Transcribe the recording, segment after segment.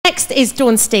next is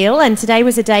Dawn Steele, and today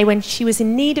was a day when she was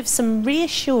in need of some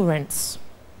reassurance.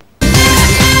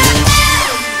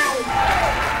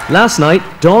 Last night,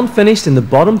 Dawn finished in the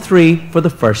bottom 3 for the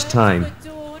first time.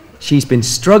 She's been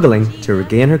struggling to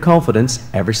regain her confidence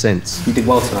ever since. You did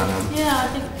well tonight, Anne. Yeah, I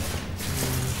think...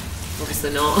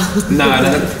 Obviously not. No.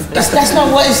 That's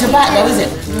not what it's about, though, is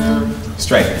it?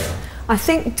 Straight. I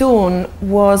think Dawn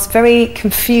was very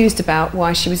confused about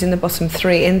why she was in the bottom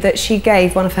 3, in that she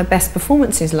gave one of her best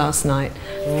performances last night.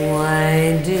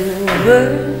 Why do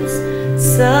birds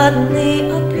suddenly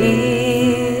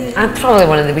appear? I'm probably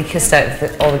one of the weakest out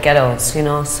of all the girls, you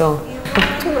know, so...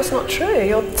 Dawn, that's not true.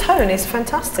 Your tone is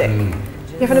fantastic.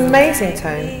 You have an amazing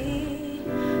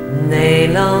tone. They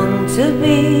long to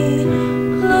be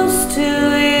close to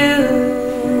you.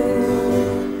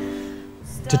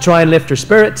 To try and lift her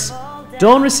spirits,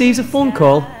 Dawn receives a phone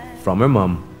call from her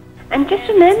mum. And just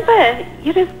remember,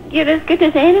 you're as good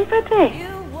as anybody.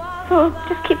 So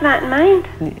just keep that in mind.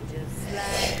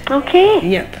 Okay?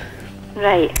 Yep.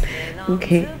 Right.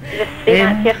 Okay. Just say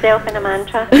that to yourself in a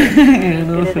mantra.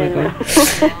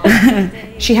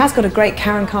 She has got a great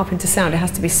Karen Carpenter sound, it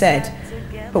has to be said.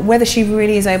 But whether she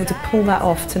really is able to pull that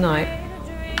off tonight,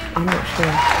 I'm not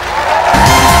sure.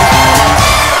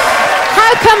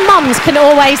 How come mums can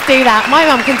always do that? My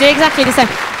mum can do exactly the same.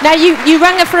 Now, you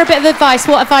rang her for a bit of advice.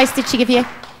 What advice did she give you?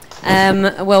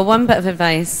 Well, one bit of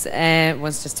advice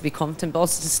was just to be confident, but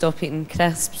also to stop eating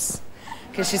crisps.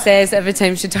 Because she says every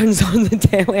time she turns on the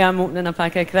telly, I'm opening a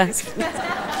pack of crisps.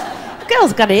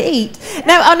 Girls gotta eat.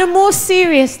 Now, on a more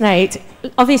serious note,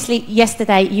 obviously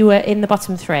yesterday you were in the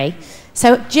bottom 3.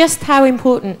 So just how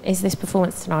important is this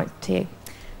performance tonight to you?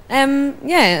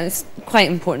 Yeah, it's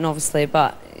quite important, obviously,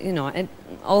 but, you know,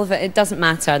 all of it doesn't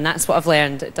matter, and that's what I've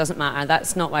learned. It doesn't matter.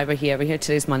 That's not why we're here. We're here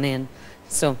to raise money, and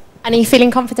so... And are you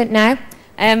feeling confident now?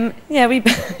 Yeah,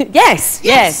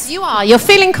 yes. You are. You're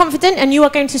feeling confident, and you are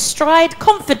going to stride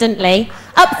confidently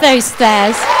up those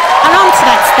stairs and onto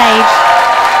that stage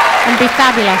and be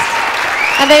fabulous.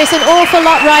 And there is an awful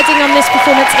lot riding on this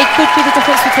performance. It could be the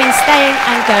difference between staying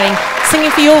and going.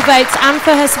 Singing for your votes and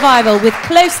for her survival with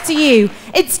Close to You,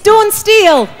 it's Dawn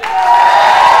Steele.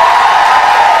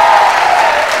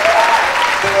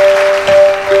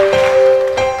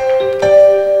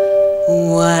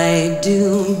 Why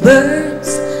do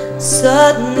birds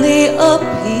suddenly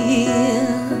appear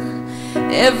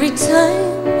every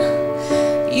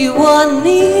time you are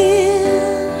near?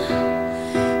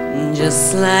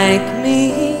 Just like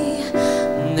me,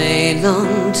 they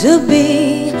long to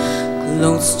be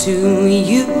close to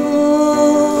you.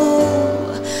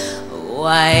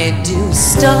 Why do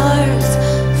stars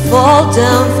fall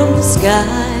down from the sky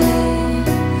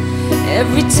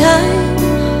every time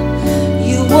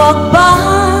you walk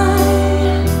by?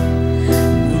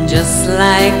 Just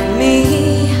like me,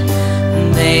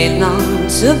 they long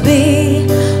to be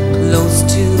close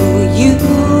to you.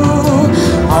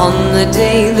 On the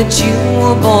day that you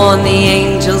were born, the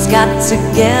angels got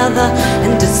together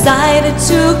and decided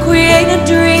to create a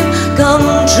dream come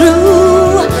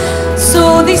true.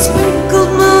 So they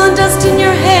sprinkled moon dust in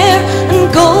your hair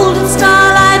and golden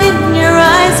starlight in your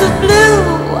eyes of blue.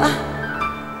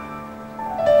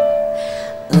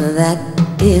 That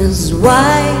is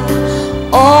why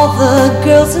all the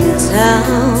girls in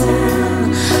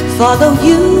town follow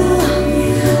you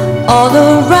all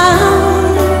around.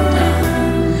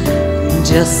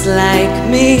 Just like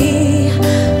me,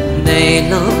 they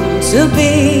long to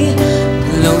be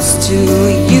close to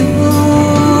you.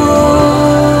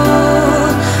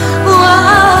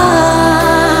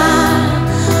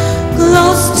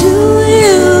 Close to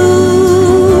you.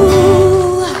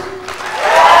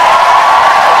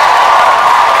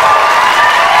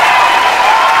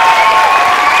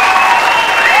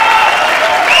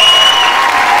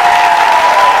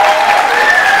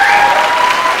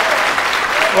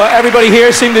 Well, everybody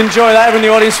here seemed to enjoy that. Everyone in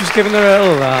the audience was giving her a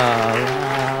la,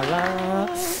 la,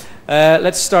 la.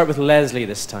 Let's start with Leslie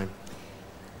this time.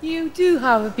 You do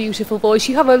have a beautiful voice,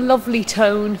 you have a lovely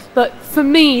tone, but for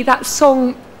me, that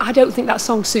song, I don't think that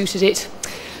song suited it.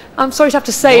 I'm sorry to have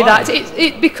to say that,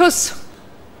 because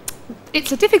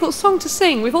it's a difficult song to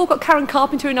sing. We've all got Karen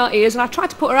Carpenter in our ears, and I tried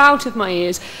to put her out of my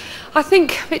ears. I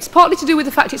think it's partly to do with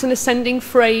the fact it's an ascending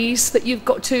phrase that you've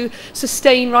got to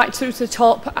sustain right through to the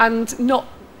top and not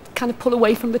kind of pull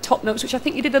away from the top notes, which I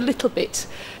think you did a little bit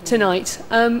tonight.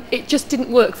 It just didn't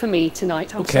work for me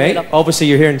tonight. I'm Okay, sorry, obviously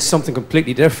you're hearing something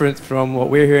completely different from what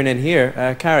we're hearing in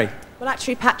here. Carrie? Well,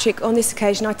 actually, Patrick, on this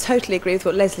occasion, I totally agree with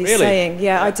what Leslie's Really? saying.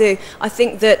 Yeah, I do. I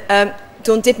think that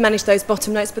Dawn did manage those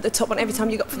bottom notes, but the top one, every time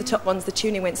you got for the top ones, the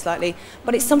tuning went slightly.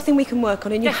 But it's something we can work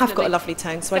on, and you have got a lovely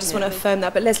tone, so I just want to affirm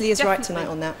that. But Leslie is right tonight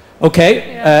on that.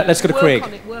 Okay, let's go to Craig.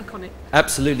 Work on it.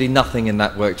 Absolutely nothing in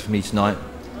that worked for me tonight.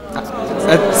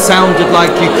 It sounded like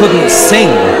you couldn't sing.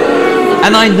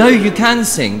 And I know you can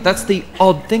sing. That's the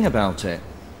odd thing about it.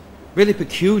 Really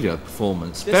peculiar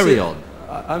performance. Very odd.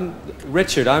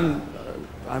 Richard, I'm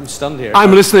stunned here.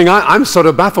 I'm listening. I'm sort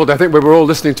of baffled. I think we were all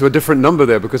listening to a different number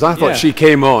there, because I thought she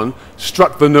came on,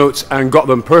 struck the notes, and got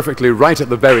them perfectly right at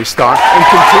the very start, and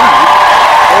continued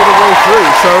all the way through.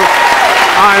 So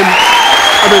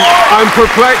I'm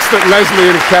perplexed that Leslie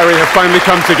and Kerry have finally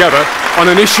come together on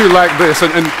an issue like this.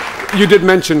 And you did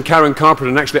mention Karen Carpenter,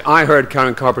 and actually I heard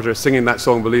Karen Carpenter singing that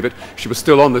song, Believe It. She was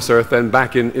still on this earth then,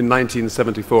 back in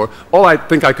 1974. All I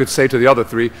think I could say to the other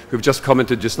three who've just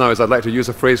commented just now is I'd like to use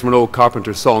a phrase from an old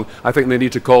Carpenter song. I think they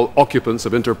need to call occupants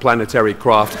of interplanetary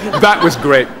craft. That was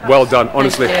great. Well done.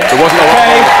 Honestly, there wasn't a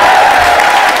lot.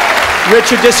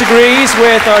 Richard disagrees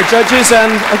with our judges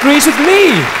and agrees with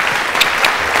me.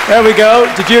 There we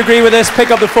go. Did you agree with this?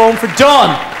 Pick up the phone for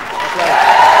Dawn.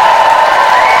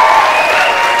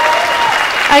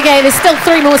 Okay, there's still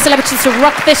 3 more celebrities to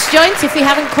rock this joint. If we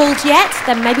haven't called yet,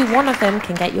 then maybe one of them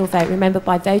can get your vote. Remember,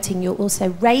 by voting, you'll also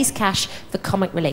raise cash for comic relief.